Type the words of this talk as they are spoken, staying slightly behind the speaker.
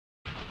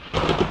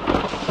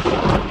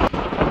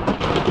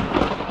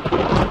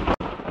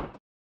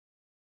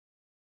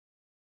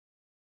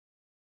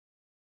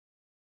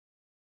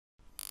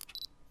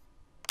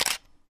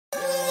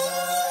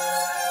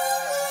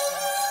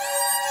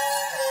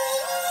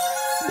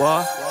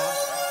What?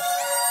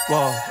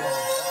 Whoa.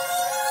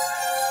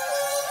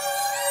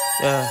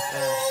 Yeah.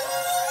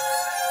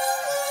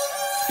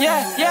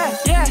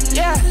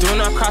 Do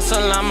not cross the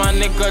line, my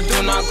nigga,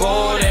 do not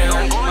go there.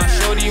 My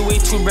shorty way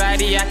too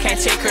bratty, I can't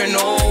take her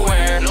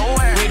nowhere.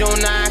 We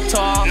don't act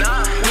off,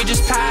 we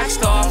just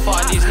passed off.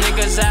 All these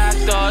niggas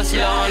act us,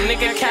 little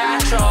nigga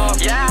catch up.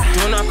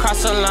 Do not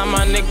cross the line,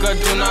 my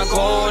nigga, do not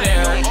go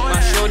there. My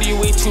shorty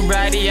way too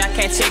bratty, I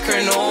can't take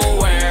her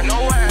nowhere.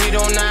 We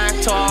don't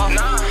act off,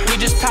 we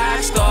just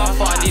passed off.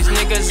 All these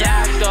niggas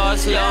act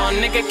us, little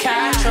nigga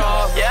catch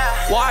up.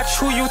 Watch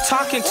who you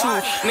talking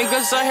to.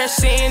 Niggas out here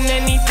saying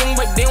anything,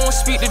 but they won't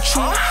speak the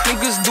truth.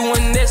 Niggas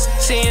doing this,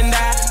 saying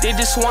that, they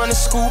just wanna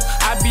scoop.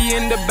 I be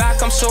in the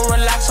back, I'm so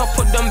relaxed, I'll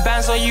put them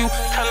bands on you.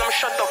 Tell them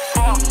shut the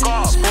fuck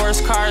up.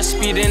 Sports cars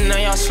speeding, now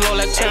y'all slow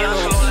like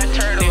turtles.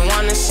 They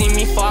wanna see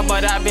me fall,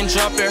 but I've been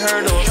jumping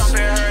hurdles.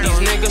 These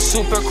niggas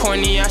super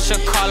corny, I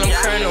should call them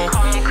Colonel.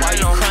 Why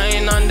you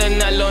crying on the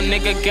net, little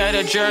nigga, get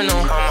a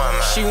journal.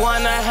 She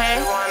wanna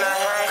hang,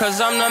 cause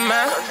I'm the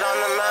man.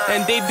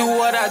 And they do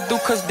what I do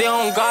cause they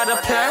don't got a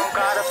plan.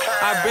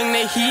 I bring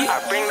the heat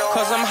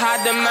cause I'm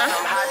high demand.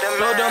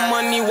 Blow the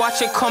money,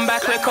 watch it come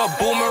back like a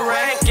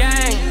boomerang.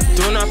 Gang.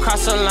 Do not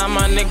cross the line,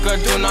 my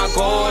nigga, do not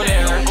go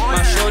there.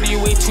 My shorty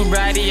way too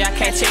bratty, I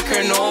can't take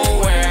her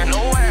nowhere.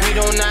 We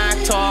don't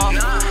act off,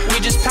 we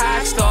just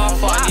passed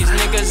off. All these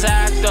niggas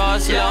act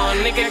us, little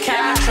nigga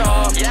catch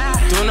up.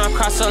 Do not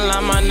cross the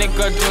line, my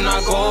nigga, do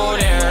not go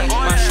there.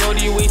 My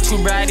shorty way too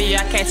bratty,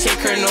 I can't take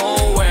her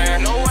nowhere.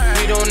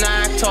 We don't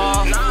act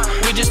off,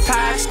 we just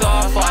passed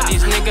off. All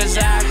these niggas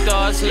act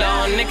us,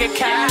 little nigga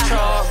catch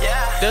up.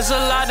 There's a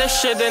lot of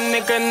shit a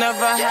nigga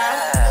never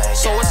had,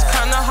 so it's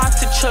kinda hard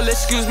to chill,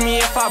 excuse me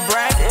if I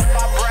brag.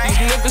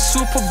 These niggas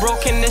super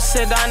broken, they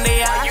sit on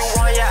their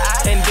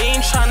ass, and they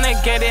ain't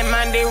tryna get it,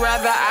 man, they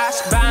rather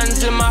ask.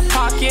 Bands in my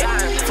pocket,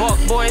 fuck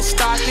boy,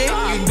 stop it.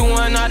 You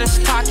doing all this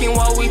talking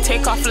while we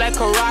take off like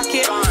a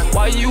rocket.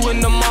 Why you in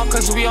the mall,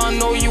 cause we all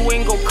know you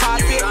ain't gon'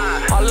 cop it.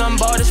 All I'm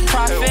about is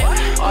profit,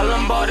 all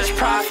I'm about is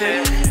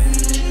profit.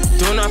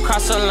 Do not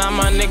cross the line,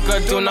 my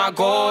nigga, do not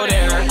go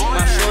there.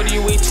 My shorty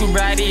way too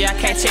bratty, I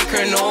can't take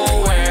her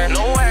nowhere.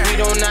 We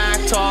don't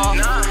act off,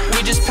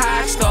 we just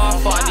passed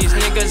off. All these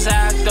niggas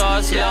act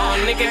us, little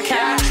nigga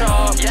catch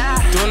up.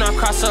 Do not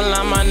cross the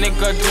line, my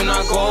nigga, do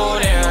not go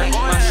there.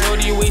 My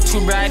shorty way too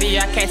bratty,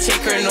 I can't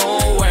take her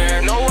nowhere.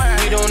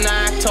 We don't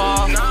act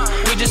off,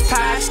 we just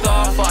passed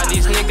off. All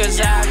these niggas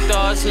act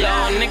us,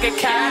 little nigga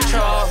catch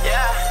up.